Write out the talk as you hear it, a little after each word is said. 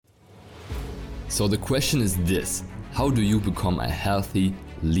So the question is this: how do you become a healthy,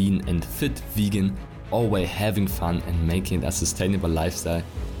 lean and fit vegan, all while having fun and making it a sustainable lifestyle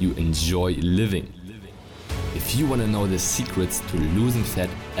you enjoy living? If you want to know the secrets to losing fat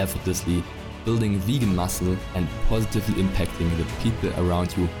effortlessly, building vegan muscle and positively impacting the people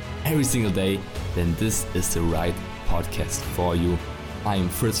around you every single day, then this is the right podcast for you. I am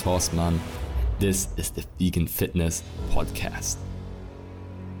Fritz Horstmann. This is the Vegan Fitness Podcast.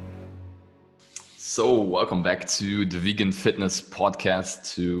 So welcome back to the Vegan Fitness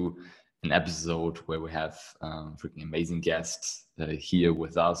Podcast, to an episode where we have freaking amazing guests here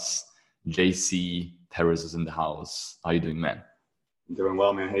with us. JC Paris is in the house. How are you doing, man? Doing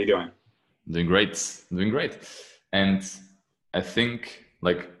well, man. How you doing? Doing great. And I think,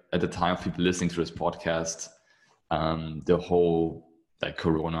 like, at the time of people listening to this podcast, the whole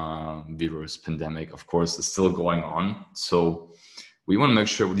coronavirus pandemic, of course, is still going on. So we want to make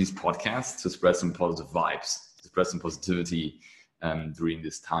sure with these podcasts to spread some positive vibes, to spread some positivity during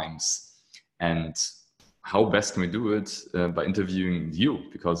these times. And how best can we do it? By interviewing you,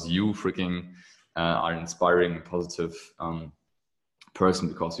 because you freaking are an inspiring and positive person,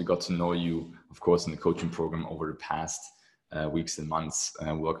 because we got to know you, of course, in the coaching program over the past weeks and months,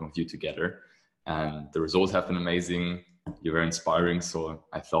 working with you together. And the results have been amazing. You're very inspiring. So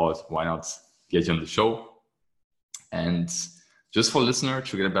I thought, why not get you on the show? And just for listener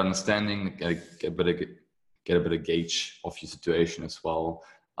to get a better understanding, get a better gauge of your situation as well.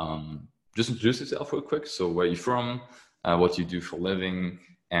 Just introduce yourself real quick. So where are you from? What you do for a living?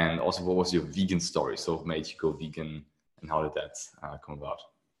 And also, what was your vegan story? So what made you go vegan, and how did that come about?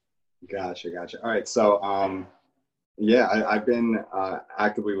 Gotcha. All right. So, I've been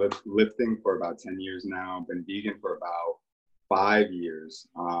actively lifting for about 10 years now. I've been vegan for about 5 years.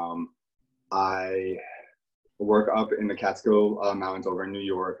 I work up in the Catskill Mountains over in New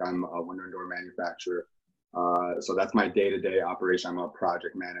York. I'm a window and door manufacturer. So that's my day-to-day operation. I'm a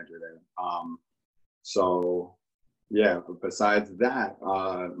project manager there. Besides that,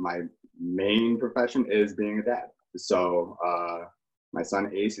 my main profession is being a dad. So my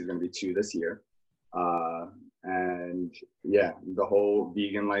son Ace is going to be 2 this year. The whole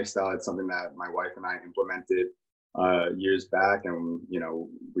vegan lifestyle, it's something that my wife and I implemented years back, and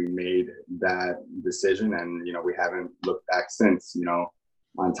we made that decision, and we haven't looked back since.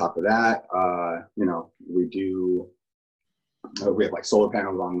 On top of that, we have like solar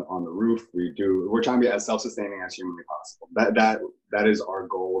panels on the roof. We're trying to be as self-sustaining as humanly possible. That is our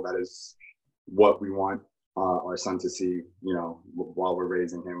goal. That is what we want our son to see, while we're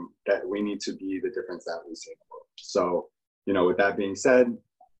raising him, that we need to be the difference that we see in the world. So, with that being said,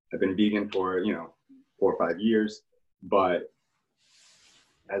 I've been vegan for, 4 or 5 years, but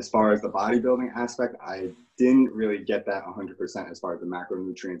as far as the bodybuilding aspect, I didn't really get that 100% as far as the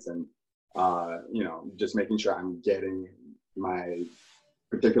macronutrients and, just making sure I'm getting my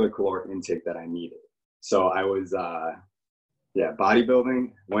particular caloric intake that I needed. So I was,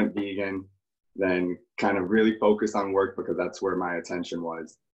 bodybuilding, went vegan, then kind of really focused on work because that's where my attention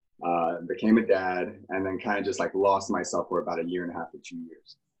was. Became a dad, and then kind of just like lost myself for about 1.5 years to 2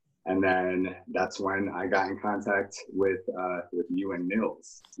 years. And then that's when I got in contact with you and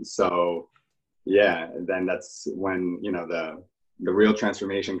Nils. So then that's when, the real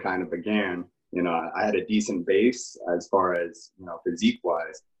transformation kind of began. I had a decent base as far as, physique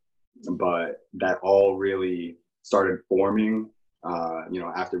wise, but that all really started forming,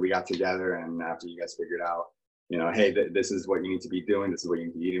 after we got together and after you guys figured out, hey, this is what you need to be doing. This is what you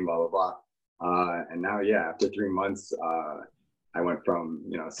need to be eating, blah, blah, blah. And now, after 3 months, I went from,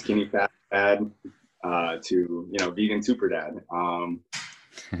 skinny fat dad to, vegan Superdad.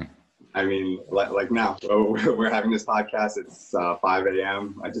 I mean, like now, so we're having this podcast. It's 5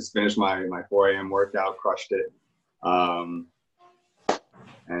 a.m. I just finished my 4 a.m. workout, crushed it.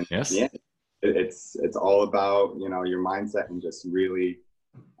 Yes. Yeah, it's all about, your mindset and just really,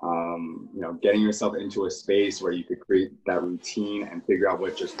 getting yourself into a space where you could create that routine and figure out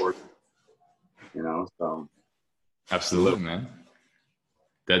what just works, so. Absolutely, man.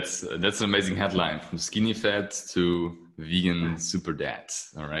 That's an amazing headline, from skinny fat to vegan super dad.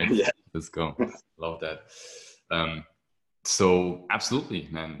 All right. Yeah. Let's go. Love that. So absolutely,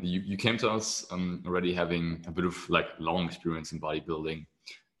 man. You came to us already having a bit of like long experience in bodybuilding.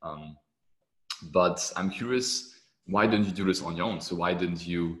 But I'm curious, why didn't you do this on your own? So why didn't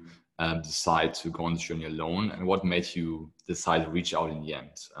you decide to go on this journey alone? And what made you decide to reach out in the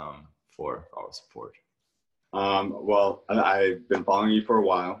end for our support? Well, I've been following you for a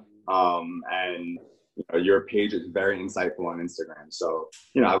while, and your page is very insightful on Instagram. So,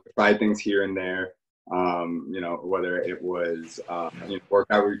 I've tried things here and there. Whether it was,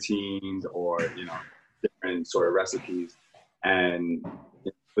 workout routines or, different sort of recipes. And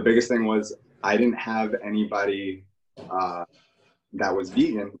the biggest thing was I didn't have anybody that was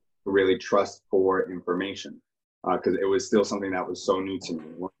vegan to really trust for information, because it was still something that was so new to me.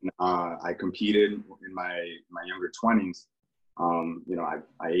 When I competed in my younger 20s,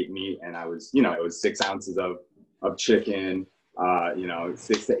 I ate meat, and I was, it was 6 ounces of chicken,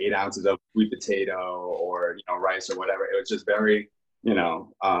 6 to 8 ounces of sweet potato, or, rice or whatever. It was just very,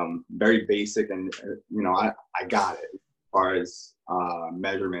 very basic. And, I got it as far as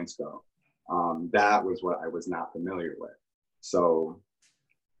measurements go. That was what I was not familiar with. So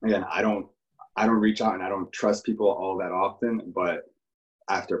again, I don't reach out, and I don't trust people all that often, but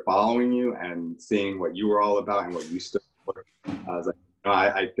after following you and seeing what you were all about and what you stood for, I was like, no,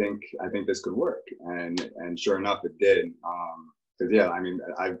 I think this could work. And sure enough, it did. Cause yeah, I mean,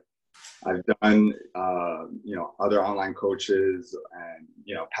 I've done, other online coaches and,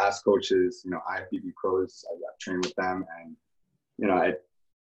 past coaches, IFBB pros, I've trained with them, and,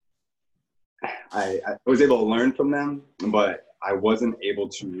 I was able to learn from them, but I wasn't able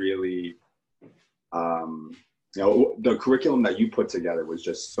to really, the curriculum that you put together was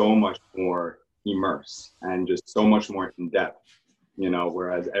just so much more immersed and just so much more in depth,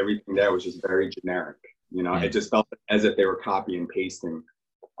 whereas everything there was just very generic. It just felt as if they were copy and pasting,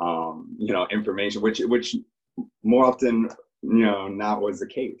 information, which more often, not was the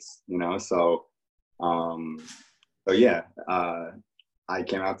case, so yeah, I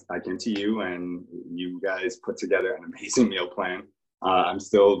came to you, and you guys put together an amazing meal plan. I'm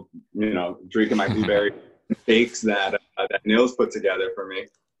still, drinking my blueberry shakes that Nils put together for me.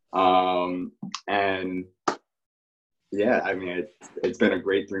 And yeah, I mean, it's been a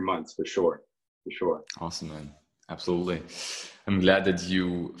great 3 months for sure. Awesome, man. Absolutely. I'm glad that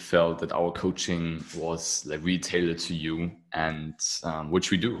you felt that our coaching was like really tailored to you, and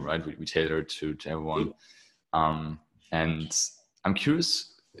which we do, right? We tailor to everyone. And I'm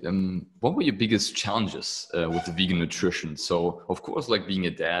curious, what were your biggest challenges with the vegan nutrition? So of course, like being a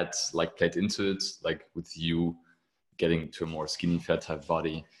dad, like played into it, like with you getting to a more skinny fat type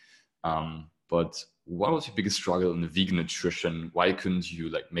body. But what was your biggest struggle in the vegan nutrition? Why couldn't you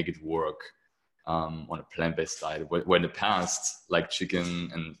like make it work on a plant-based diet? Where in the past, like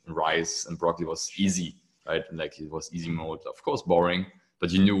chicken and rice and broccoli was easy, right? Like it was easy mode, of course, boring, but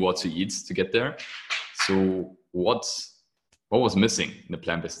you knew what to eat to get there. So what was missing in the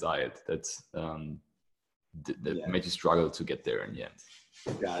plant-based diet that made you struggle to get there in the end?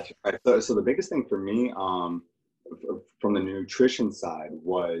 Gotcha. Right. So the biggest thing for me, from the nutrition side,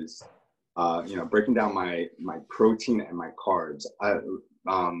 was, breaking down my protein and my carbs.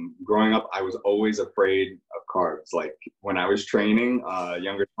 Growing up, I was always afraid of carbs. Like when I was training,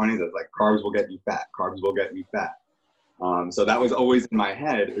 younger 20s, I was like, carbs will get you fat. Carbs will get you fat. So that was always in my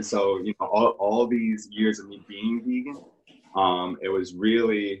head. So, all these years of me being vegan, it was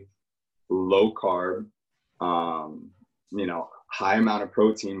really low carb, high amount of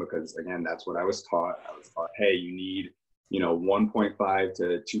protein, because again, that's what I was taught. I was taught, hey, you need, 1.5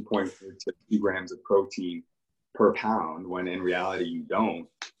 to 2 grams of protein per pound, when in reality you don't.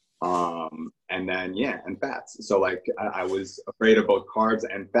 And then, and fats. So like I was afraid of both carbs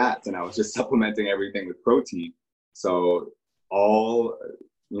and fats, and I was just supplementing everything with protein. So all,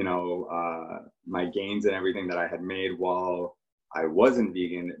 my gains and everything that I had made while I wasn't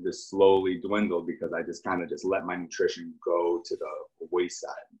vegan just slowly dwindled, because I just kind of let my nutrition go to the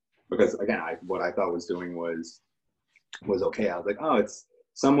wayside. Because again, what I thought was doing was okay. I was like, oh, it's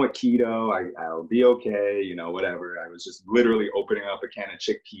somewhat keto. I'll be okay, whatever. I was just literally opening up a can of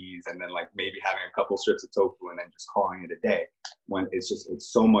chickpeas and then like maybe having a couple strips of tofu and then just calling it a day. When it's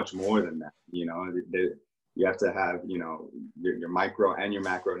so much more than that, you have to have, your micro and your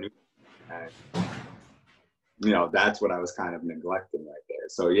macro nutrients. And, that's what I was kind of neglecting right there.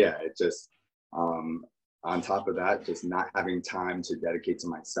 So yeah, it just, on top of that, just not having time to dedicate to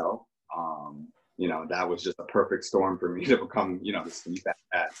myself, that was just a perfect storm for me to become, the skinny fat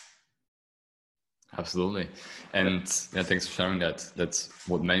dad. Absolutely. And yeah, thanks for sharing that. That's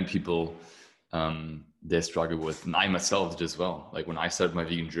what many people, they struggle with. And I myself did as well. Like when I started my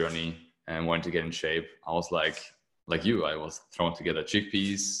vegan journey and wanted to get in shape, I was like you, I was throwing together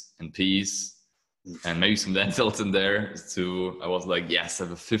chickpeas and peas and maybe some lentils in there. I was like, yes, I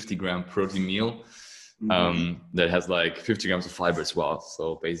have a 50-gram protein meal that has like 50 grams of fiber as well.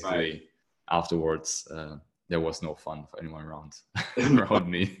 So basically afterwards, there was no fun for anyone around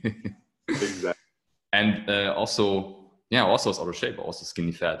me. Exactly. And also it's out of shape, also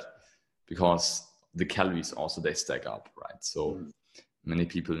skinny fat, because the calories also, they stack up, right? So many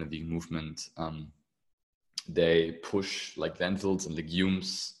people in the vegan movement, they push like lentils and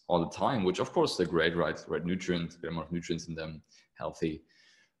legumes all the time, which of course they're great, right? Nutrients, good amount of nutrients in them, healthy,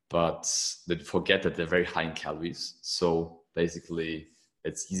 but they forget that they're very high in calories. So basically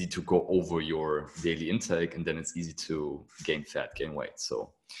it's easy to go over your daily intake, and then it's easy to gain fat, gain weight.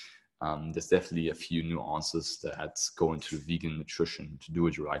 So there's definitely a few nuances that go into vegan nutrition to do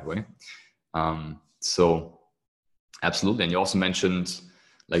it the right way. So absolutely. And you also mentioned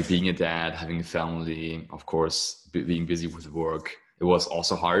like being a dad, having a family, of course, being busy with work. It was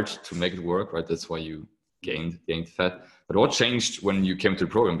also hard to make it work, right? That's why you gained fat. But what changed when you came to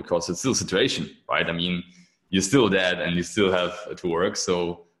the program? Because it's still a situation, right? I mean, you're still a dad and you still have to work.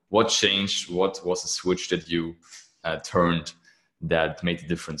 So what changed? What was the switch that you turned that made the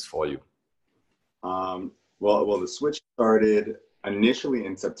difference for you? Well, the switch started initially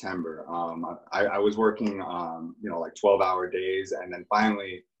in September. I was working, like 12-hour days, and then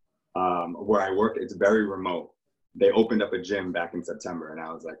finally, where I work, it's very remote. They opened up a gym back in September, and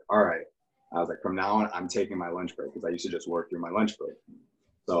I was like, all right. I was like, from now on, I'm taking my lunch break, because I used to just work through my lunch break.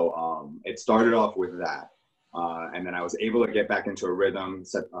 So it started off with that, and then I was able to get back into a rhythm,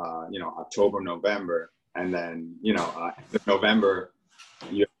 October, November, and then November,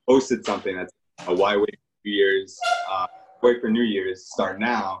 you posted something that's why wait for New Year's, wait for New Year's, start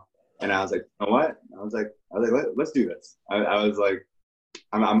now. And I was like, you know what? I was like, let's do this. I was like,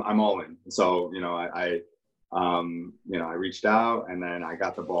 I'm all in. So, I reached out, and then I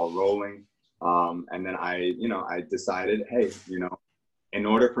got the ball rolling. And then I decided, hey, in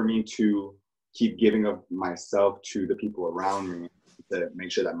order for me to keep giving of myself to the people around me, to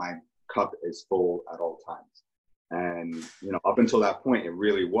make sure that my cup is full at all times. And, up until that point, it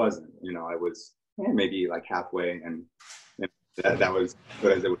really wasn't. I was maybe like halfway, and that was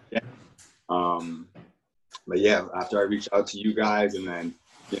good as it would get. But yeah, after I reached out to you guys, and then,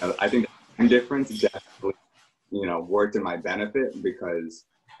 I think the difference definitely, worked in my benefit, because,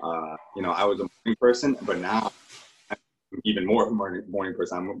 I was a morning person, but now I'm even more of a morning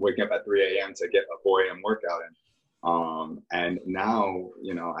person. I'm waking up at 3 a.m. to get a 4 a.m. workout in. And now,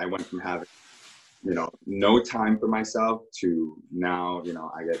 I went from having no time for myself to now,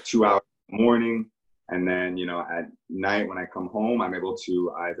 I get 2 hours in the morning. And then, at night when I come home, I'm able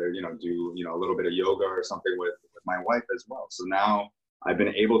to either, do, a little bit of yoga or something with my wife as well. So now I've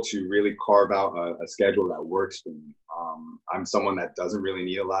been able to really carve out a schedule that works for me. I'm someone that doesn't really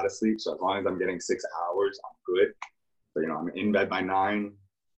need a lot of sleep. So as long as I'm getting 6 hours, I'm good. So, I'm in bed by 9,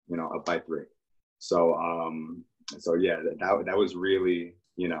 up by 3. So yeah, that was really,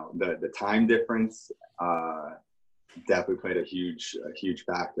 the time difference definitely played a huge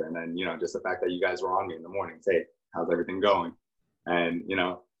factor. And then, just the fact that you guys were on me in the morning, hey, how's everything going? And,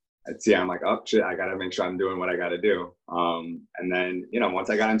 I'd see, I'm like, oh shit, I got to make sure I'm doing what I got to do. And then, once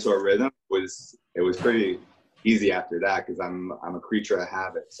I got into a rhythm, it was pretty easy after that, because I'm a creature of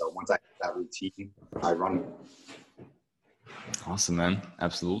habit. So once I get that routine, I run. Awesome, man.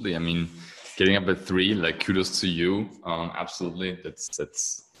 Absolutely. I mean, getting up at 3, like, kudos to you. Absolutely.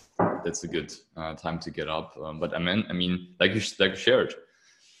 That's a good time to get up. But I mean, like you shared,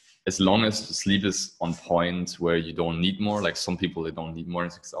 as long as the sleep is on point where you don't need more, like some people, they don't need more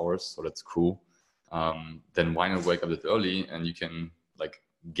than 6 hours. So that's cool. Then why not wake up that early, and you can like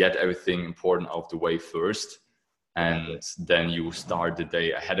get everything important out of the way first. And then you start the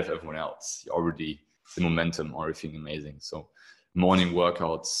day ahead of everyone else. You already, the momentum, everything amazing. So morning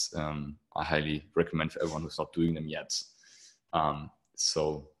workouts, I highly recommend for everyone who's not doing them yet.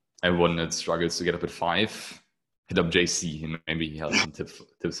 So everyone that struggles to get up at 5, hit up JC. Maybe he has some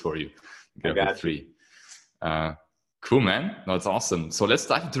tips for you. Get up at 3. Cool, man. No, it's awesome. So let's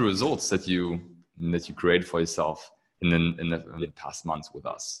dive into the results that you created for yourself in the past months with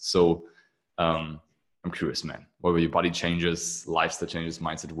us. So I'm curious, man. What were your body changes, lifestyle changes,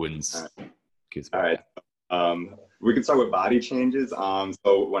 mindset wins? All right. We can start with body changes.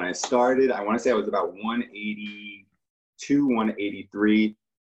 So when I started, I want to say I was about 182, 183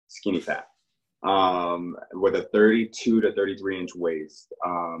 skinny fat, with a 32 to 33 inch waist.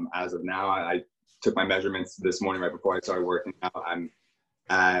 As of now, I took my measurements this morning right before I started working out. I'm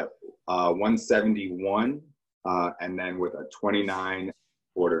at 171, and then with a 29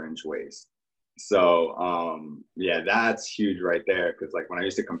 quarter-inch waist. So yeah, that's huge right there, because like when I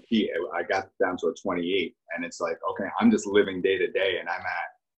used to compete, I got down to a 28, and it's like, okay, I'm just living day to day, and I'm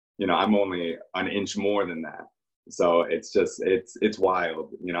at, I'm only an inch more than that. So it's just it's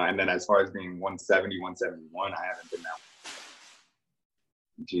wild, and then as far as being 170, 171, I haven't been that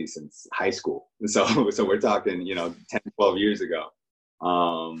since high school. So we're talking 10, 12 years ago.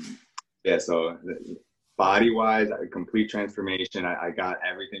 Yeah, so body wise, a complete transformation. I got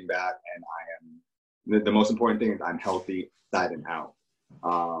everything back, and I am the most important thing is I'm healthy inside and out.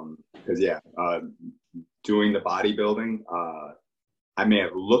 Because doing the bodybuilding, I may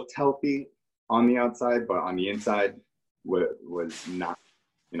have looked healthy on the outside, but on the inside was not,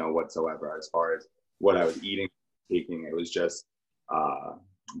 whatsoever as far as what I was eating, taking. It was just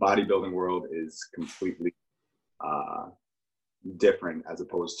bodybuilding world is completely different as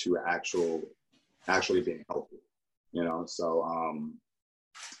opposed to actually being healthy, So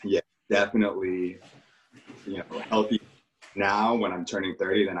definitely, healthy now when I'm turning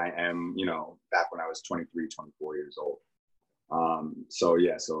 30 than I am, back when I was 23, 24 years old.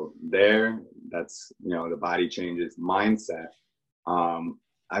 So there, that's, the body changes, mindset.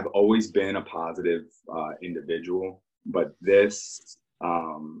 I've always been a positive individual, but this,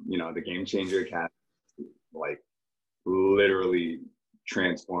 the Game Changer Academy, like literally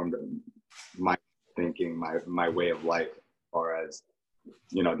transformed my thinking, my way of life, as far as,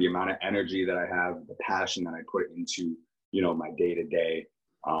 the amount of energy that I have, the passion that I put into, my day to day.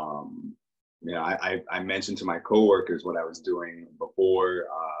 I mentioned to my coworkers what I was doing before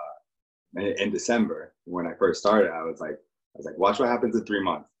in December when I first started. I was like, watch what happens in 3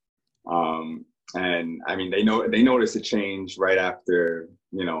 months. And I mean, they noticed a change right after,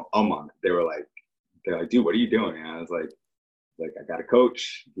 a month. They're like, dude, what are you doing? And I was like, I got a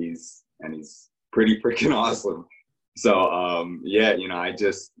coach. He's pretty freaking awesome. So, I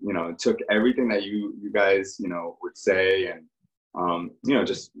just, took everything that you guys, would say and,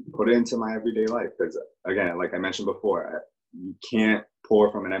 just put it into my everyday life. Because again, like I mentioned before, you can't pour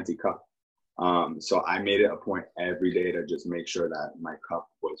from an empty cup. So I made it a point every day to just make sure that my cup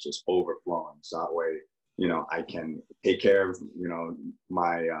was just overflowing. So that way, I can take care of,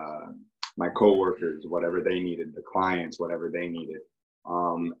 my coworkers, whatever they needed, the clients, whatever they needed.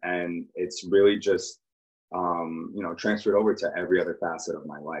 And it's really just, transferred over to every other facet of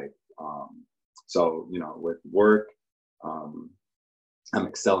my life. So, with work, I'm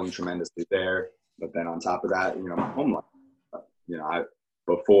excelling tremendously there. But then on top of that, my home life,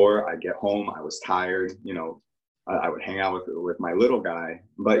 before I get home, I was tired, I would hang out with my little guy,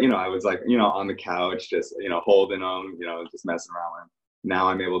 but, I was like, on the couch, just, holding him, just messing around with him. Now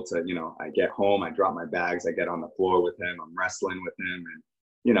I'm able to, I get home, I drop my bags, I get on the floor with him, I'm wrestling with him,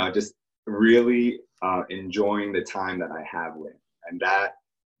 and, just really enjoying the time that I have with him. And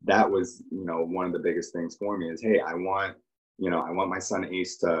that was, one of the biggest things for me is, hey, I want my son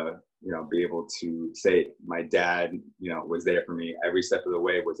Ace to, be able to say my dad, was there for me every step of the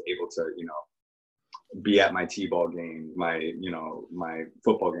way, was able to, be at my t-ball games, my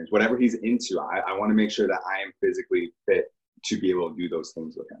football games, whatever he's into. I want to make sure that I am physically fit to be able to do those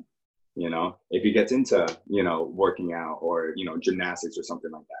things with him. If he gets into, working out or, gymnastics or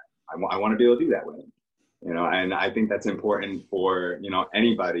something like that, I want to be able to do that with him. And I think that's important for,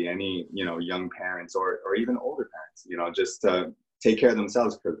 anybody, any, young parents or even older parents, just to take care of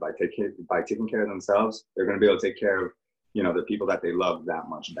themselves, because by taking care of themselves, they're going to be able to take care of, the people that they love that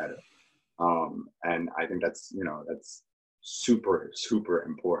much better. And I think that's, that's super, super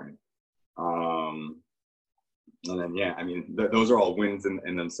important. And then, I mean, those are all wins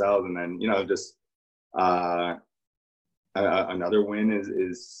in themselves. And then, just, another win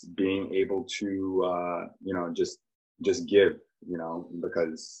is being able to, just give,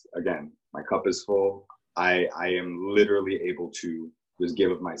 because again, my cup is full. I am literally able to just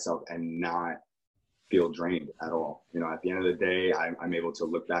give of myself and not feel drained at all. At the end of the day, I'm able to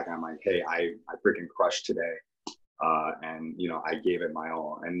look back and I'm like, hey, I freaking crushed today. And, I gave it my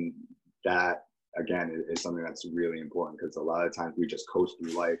all. And that, again, is something that's really important, because a lot of times we just coast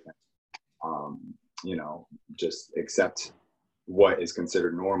through life and, just accept what is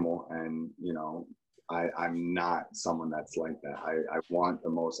considered normal. And, I'm not someone that's like that. I want the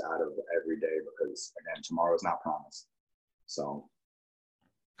most out of every day, because again, tomorrow's not promised. So.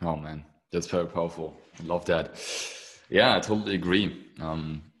 Oh man, that's very powerful. I love that. Yeah, I totally agree.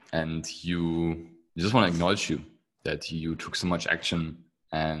 And you just want to acknowledge you that you took so much action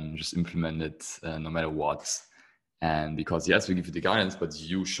and just implemented no matter what. And because yes, we give you the guidance, but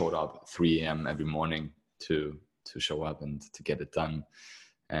you showed up 3 a.m. every morning to show up and to get it done.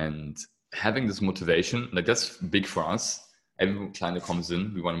 And having this motivation, like that's big for us. Every client that comes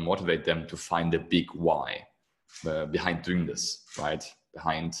in, we want to motivate them to find the big why behind doing this, right?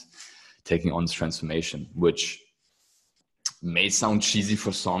 Behind taking on this transformation, which may sound cheesy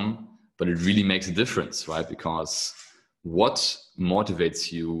for some, but it really makes a difference, right? Because what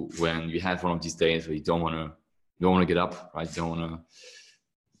motivates you when you have one of these days where you don't want to get up, right? You don't want to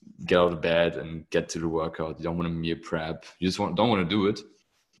get out of bed and get to the workout. You don't want to meal prep. You just don't want to do it.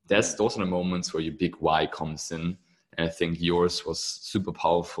 Those are the moments where your big why comes in. And I think yours was super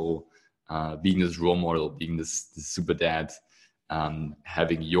powerful being this role model, being this super dad,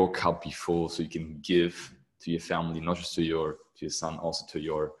 having your cup be full so you can give to your family, not just to your son, also to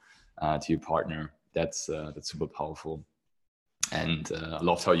your partner. That's super powerful. And I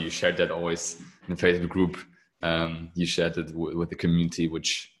loved how you shared that always in the Facebook group. You shared it with the community,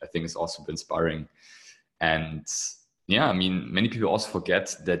 which I think is also inspiring. And yeah, I mean, many people also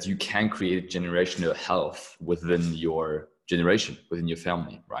forget that you can create generational health within your generation, within your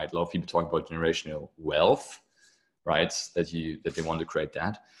family, right? A lot of people talk about generational wealth, right? That they want to create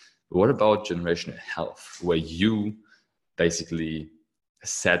that. But what about generational health, where you basically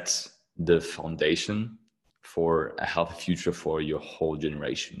set the foundation for a healthy future for your whole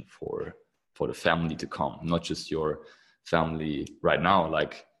generation, for the family to come, not just your family right now,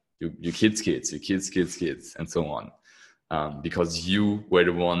 like your kids, your kids, and so on. Because you were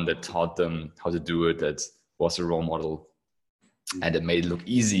the one that taught them how to do it, that was a role model, and it made it look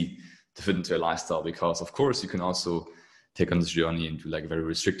easy to fit into a lifestyle. Because of course you can also take on this journey into like a very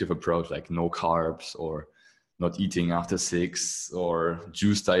restrictive approach, like no carbs or not eating after 6 or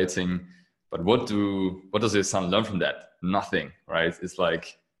juice dieting. But what does your son learn from that? Nothing, right? It's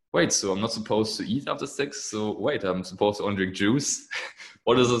like, wait, so I'm not supposed to eat after 6? So wait, I'm supposed to only drink juice?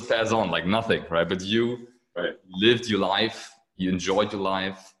 What does it pass on? Like nothing, right? But you lived your life, you enjoyed your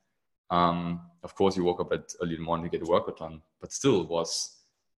life. Of course, you woke up at early in the morning to get the workout done, but still it was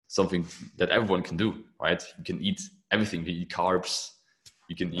something that everyone can do, right? You can eat everything. You can eat carbs,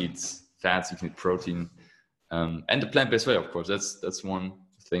 you can eat fats, you can eat protein, and the plant-based way, of course. That's one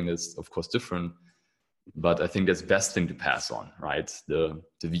thing that's of course different, but I think that's the best thing to pass on, right? The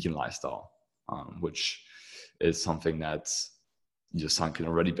vegan lifestyle, which is something that your son can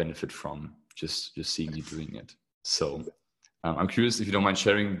already benefit from just seeing you doing it. So I'm curious, if you don't mind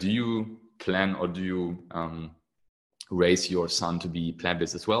sharing, do you plan or do you raise your son to be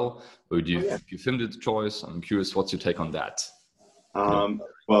plant-based as well, or do you give him the choice? I'm curious, what's your take on that?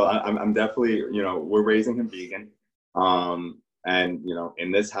 Well, I'm definitely, we're raising him vegan. And,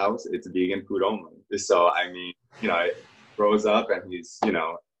 in this house, it's vegan food only. So, I mean, it grows up and he's,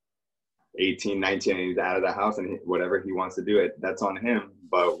 18, 19, and he's out of the house, and whatever he wants to do, that's on him.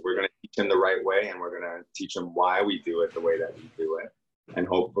 But we're going to teach him the right way, and we're going to teach him why we do it the way that we do it. And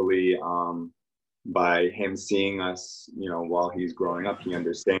hopefully, by him seeing us, while he's growing up, he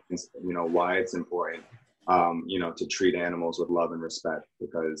understands, why it's important, to treat animals with love and respect,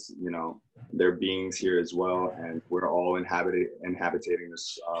 because, they're beings here as well. And we're all inhabiting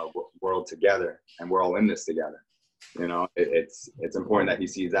this world together, and we're all in this together. It's important that he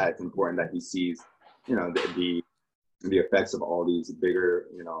sees that. It's important that he sees, the effects of all these bigger,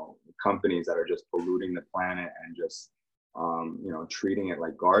 companies that are just polluting the planet and just, treating it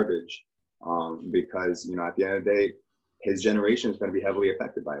like garbage. Because, at the end of the day, his generation is going to be heavily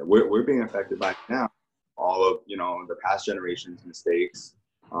affected by it. We're being affected by it now. All of, the past generation's mistakes.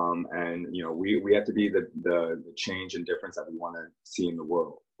 And, we have to be the change and difference that we want to see in the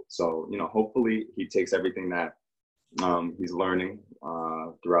world. So, hopefully he takes everything that he's learning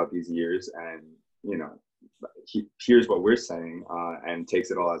throughout these years, and, he hears what we're saying and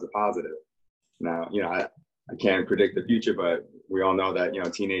takes it all as a positive. Now, I can't predict the future, but we all know that,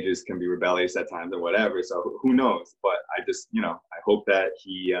 teenagers can be rebellious at times or whatever. So who knows? But I just, I hope that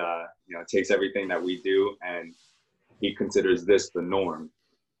he, takes everything that we do and he considers this the norm,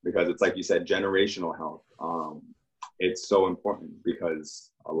 because it's like you said, generational health. It's so important,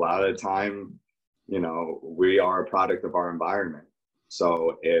 because a lot of the time, we are a product of our environment.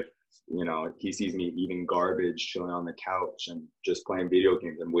 So if, he sees me eating garbage, chilling on the couch and just playing video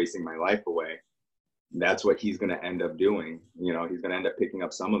games and wasting my life away, that's what he's going to end up doing. He's going to end up picking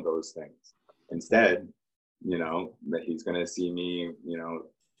up some of those things. Instead, that he's going to see me,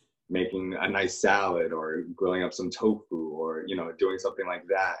 making a nice salad or grilling up some tofu or, doing something like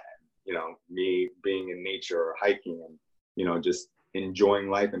that. Me being in nature or hiking and, just enjoying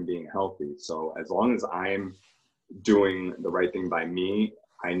life and being healthy. So as long as I'm doing the right thing by me,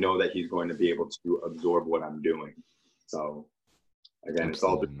 I know that he's going to be able to absorb what I'm doing. So again,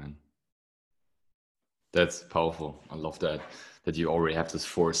 Absolutely, it's all man. That's powerful. I love that you already have this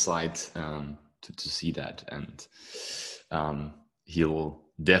foresight to see that, and he'll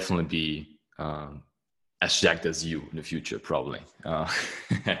definitely be as jacked as you in the future, probably,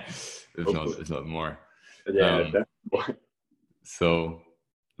 if not more. Yeah. So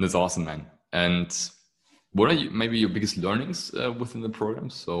that's awesome, man. And what are maybe your biggest learnings within the program?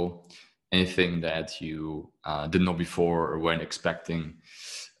 So anything that you didn't know before or weren't expecting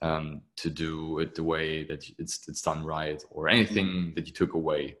to do it the way that it's done right, or anything that you took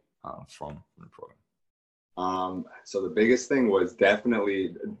away from the program? So the biggest thing was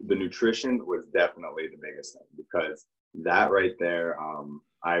definitely the nutrition was definitely the biggest thing, because that right there,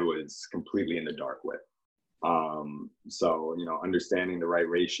 I was completely in the dark with. So, understanding the right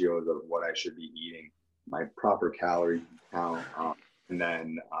ratios of what I should be eating, my proper calorie count, and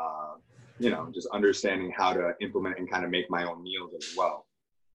then, just understanding how to implement and kind of make my own meals as well.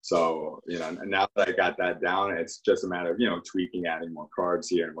 So, and now that I got that down, it's just a matter of, tweaking, adding more carbs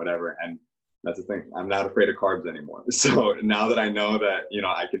here and whatever. And that's the thing. I'm not afraid of carbs anymore. So now that I know that,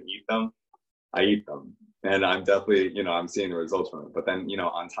 I can eat them, I eat them. And I'm definitely, I'm seeing the results from it. But then,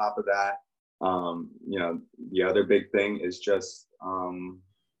 on top of that, the other big thing is just,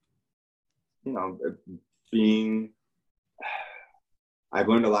 being, I've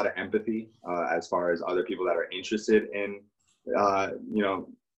learned a lot of empathy as far as other people that are interested in,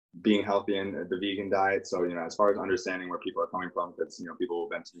 being healthy in the vegan diet. So, as far as understanding where people are coming from, because, people will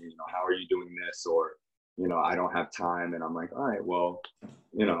vent to me, how are you doing this? Or, I don't have time. And I'm like, all right, well,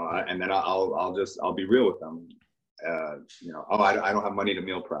 and then I'll be real with them. Oh, I don't have money to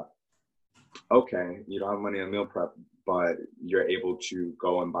meal prep. Okay, you don't have money to meal prep, but you're able to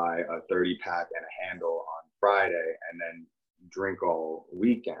go and buy a 30 pack and a handle on Friday and then drink all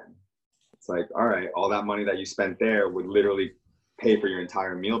weekend. It's like, all right, all that money that you spent there would literally pay for your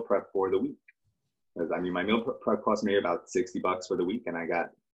entire meal prep for the week. Because my meal prep cost me about $60 for the week, and I got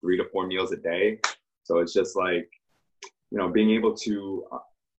 3 to 4 meals a day. So it's just like, being able to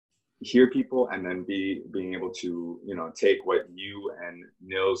hear people, and then being able to, take what you and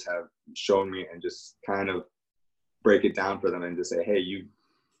Nils have shown me and just kind of break it down for them and just say, hey,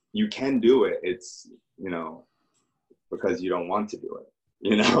 you can do it. It's, because you don't want to do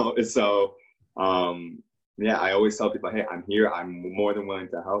it, So, yeah, I always tell people, hey, I'm here. I'm more than willing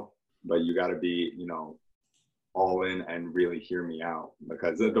to help, but you got to be, all in and really hear me out.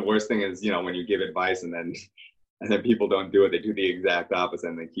 Because the worst thing is, when you give advice and then people don't do it, they do the exact opposite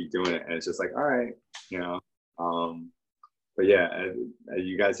and they keep doing it. And it's just like, all right, but yeah,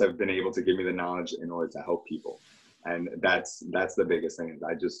 you guys have been able to give me the knowledge in order to help people. And that's the biggest thing. Is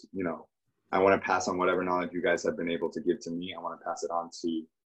I just, I want to pass on whatever knowledge you guys have been able to give to me. I want to pass it on to,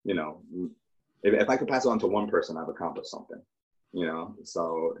 if I could pass it on to one person, I've accomplished something,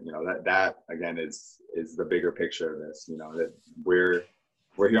 so, that again is the bigger picture of this, that we're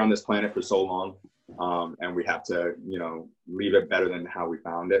here on this planet for so long, and we have to, leave it better than how we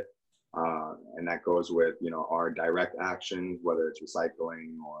found it. And that goes with, our direct actions, whether it's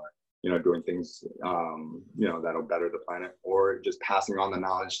recycling or, doing things, that'll better the planet, or just passing on the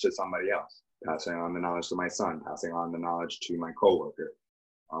knowledge to somebody else, passing on the knowledge to my son, passing on the knowledge to my coworker.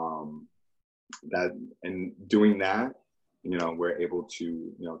 That, and doing that, we're able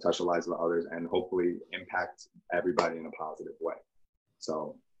to, touch the lives of others and hopefully impact everybody in a positive way.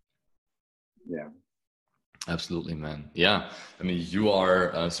 So, yeah. Absolutely, man. Yeah. I mean, you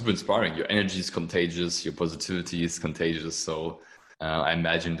are super inspiring. Your energy is contagious. Your positivity is contagious. So I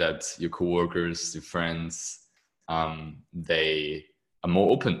imagine that your coworkers, your friends, they are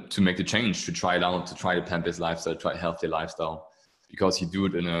more open to make the change, to try it out, to try the plant-based lifestyle, try a healthy lifestyle, because you do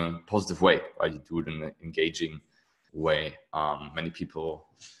it in a positive way, right? You do it in an engaging way. Many people,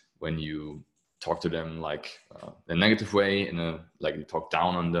 when you talk to them like a negative way, like you talk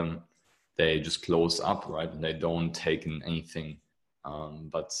down on them, they just close up, right? And they don't take in anything.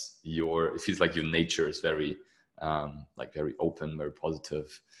 But it feels like your nature is very, very open, very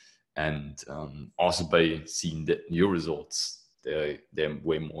positive. And also by seeing your results, they're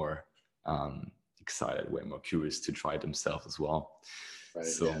way more excited, way more curious to try it themselves as well. Right,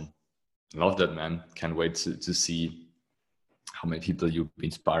 so yeah. Love that, man. Can't wait to see how many people you'll be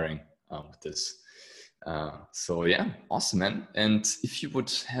inspiring with this. So yeah, awesome, man. And if you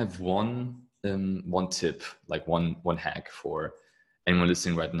would have one tip, like one hack for anyone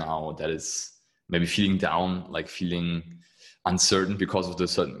listening right now that is maybe feeling down, like feeling uncertain because of the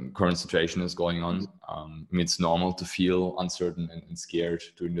certain current situation is going on. I mean, it's normal to feel uncertain and scared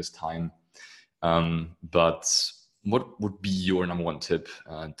during this time. But what would be your number one tip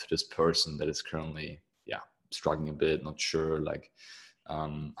to this person that is currently, struggling a bit, not sure, like,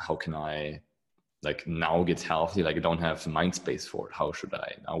 how can I now get healthy? Like, I don't have the mind space for it. How should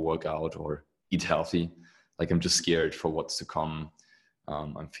I now work out or eat healthy? Like, I'm just scared for what's to come.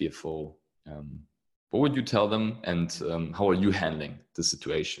 I'm fearful. What would you tell them? And how are you handling the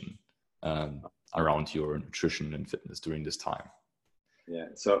situation around your nutrition and fitness during this time? Yeah.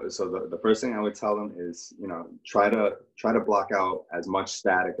 So the first thing I would tell them is, try to block out as much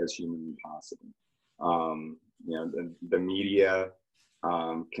static as humanly possible. The media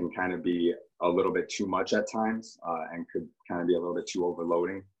can kind of be a little bit too much at times, and could kind of be a little bit too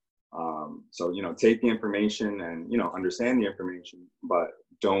overloading. So, take the information and, understand the information, but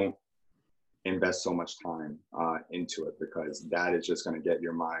don't invest so much time into it, because that is just going to get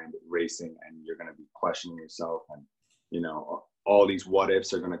your mind racing, and you're going to be questioning yourself, and, all these what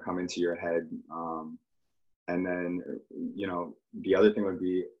ifs are going to come into your head. And then, the other thing would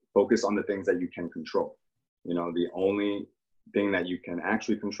be focus on the things that you can control. The only thing that you can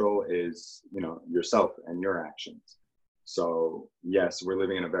actually control is, yourself and your actions. So yes, we're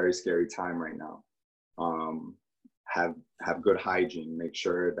living in a very scary time right now. Have good hygiene. Make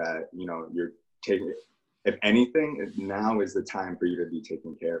sure that, you're taking, if anything, now is the time for you to be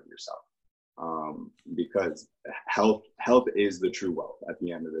taking care of yourself. Because health is the true wealth at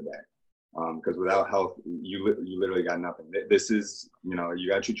the end of the day. Because without health, you literally got nothing. This is, you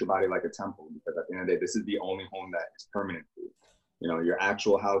got to treat your body like a temple, because at the end of the day, this is the only home that is permanent for you. Your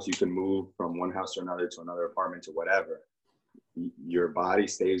actual house, you can move from one house to another apartment to whatever. Your body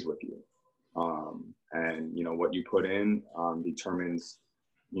stays with you. And, what you put in determines,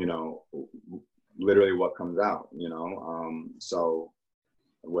 literally what comes out, so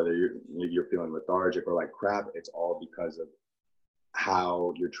whether you're feeling lethargic or like crap, it's all because of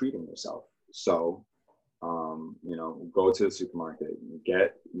how you're treating yourself. So, go to the supermarket,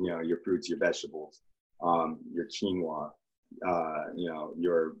 get, your fruits, your vegetables, your quinoa,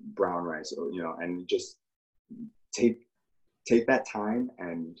 your brown rice, and just take that time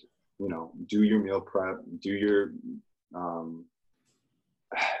and, do your meal prep, do your,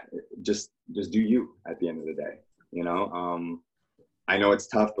 just do you at the end of the day, I know it's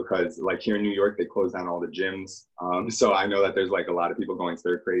tough because like here in New York, they closed down all the gyms. So I know that there's like a lot of people going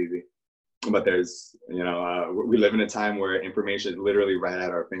stir crazy, but there's, we live in a time where information is literally right at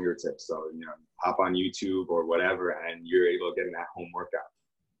our fingertips. So, hop on YouTube or whatever, and you're able to get in that home workout.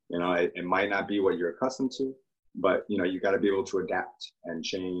 It might not be what you're accustomed to, but, you got to be able to adapt and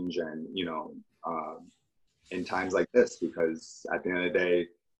change and, in times like this, because at the end of the day,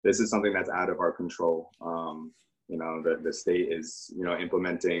 this is something that's out of our control. The state is,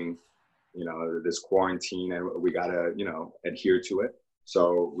 implementing, this quarantine, and we got to, adhere to it.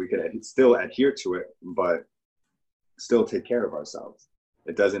 So we could still adhere to it, but still take care of ourselves.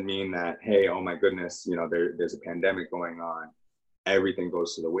 It doesn't mean that, hey, oh my goodness, there's a pandemic going on, everything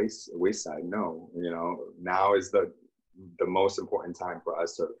goes to the wayside. No, now is the most important time for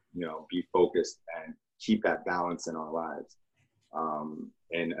us to, be focused and keep that balance in our lives.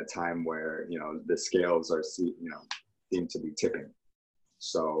 In a time where, the scales are, seem to be tipping.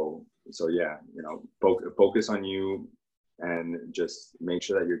 So yeah, focus on you, and just make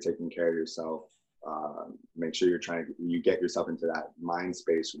sure that you're taking care of yourself. Make sure you get yourself into that mind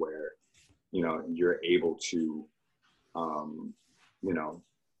space where, you're able to,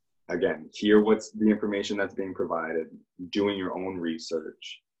 again, hear what's the information that's being provided, doing your own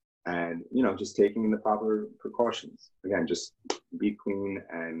research, and, just taking the proper precautions. Again, just be clean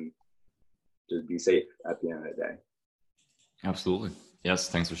and just be safe at the end of the day. Absolutely. Yes.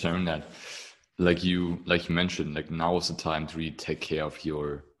 Thanks for sharing that. Like you mentioned, like now is the time to really take care of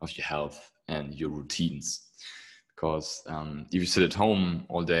your health and your routines, because if you sit at home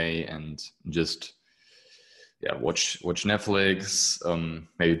all day and just watch Netflix,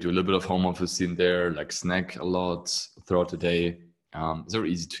 maybe do a little bit of home office in there, like snack a lot throughout the day, it's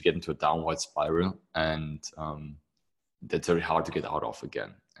very easy to get into a downward spiral, and that's very hard to get out of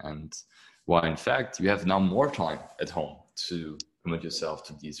again. And while in fact you have now more time at home to commit yourself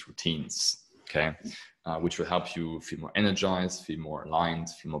to these routines, okay, which will help you feel more energized, feel more aligned,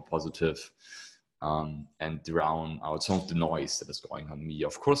 feel more positive, and drown out some of the noise that is going on me.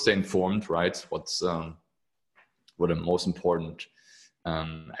 Of course, stay informed, right? What are the most important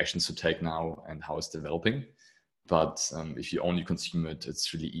actions to take now and how it's developing. But if you only consume it,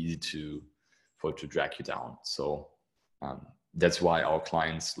 it's really easy for it to drag you down. So that's why our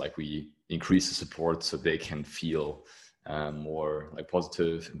clients, like, we increase the support so they can feel more like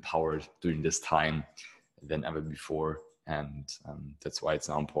positive, empowered during this time than ever before. And that's why it's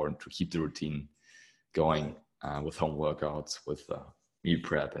now important to keep the routine going with home workouts, with meal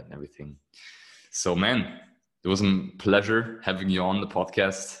prep and everything. So, man, it was a pleasure having you on the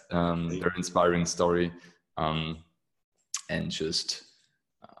podcast. Very inspiring story. And just,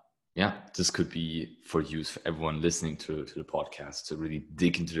 this could be for use for everyone listening to the podcast to really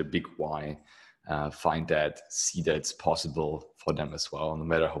dig into the big why, find that, see that it's possible for them as well, no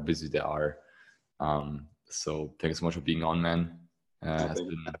matter how busy they are. So thanks so much for being on, man.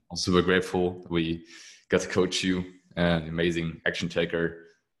 I'm super grateful we got to coach you, an amazing action taker.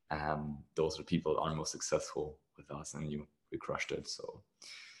 Those are people that are most successful with us, and we crushed it. So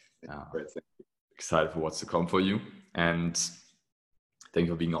excited for what's to come for you. And thank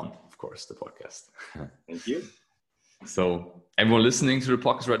you for being on, of course, the podcast. Thank you. So everyone listening to the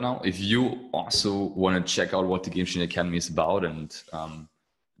podcast right now, if you also want to check out what the Game Changer Academy is about and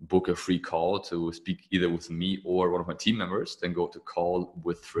book a free call to speak either with me or one of my team members, then go to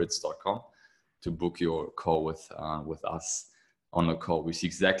callwithfritz.com to book your call with us. On a call, we see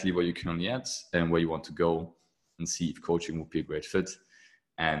exactly where you're currently at and where you want to go, and see if coaching would be a great fit.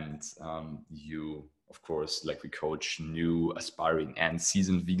 And you, of course, like we coach new, aspiring, and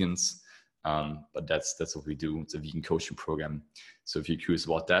seasoned vegans. But that's what we do. It's a vegan coaching program. So if you're curious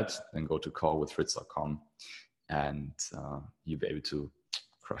about that, then go to callwithfritz.com and you'll be able to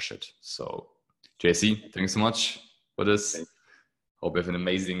crush it. So JC, thanks so much for this. Hope you have an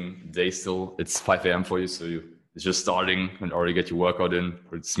amazing day still. It's 5 a.m. for you, so it's just starting and already get your workout in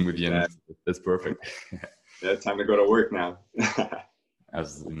or smoothie in. That's perfect. Yeah, time to go to work now.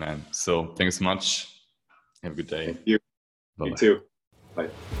 Absolutely, man. So thanks so much. Have a good day. Thank you. Bye-bye. You too. Bye.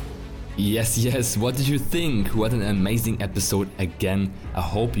 Yes. What did you think? What an amazing episode again. I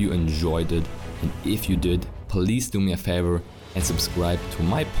hope you enjoyed it. And if you did, please do me a favor and subscribe to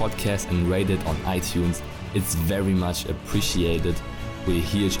my podcast and rate it on iTunes. It's very much appreciated. We'll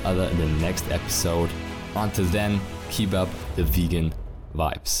hear each other in the next episode. Until then, keep up the vegan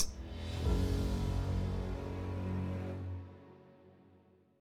vibes.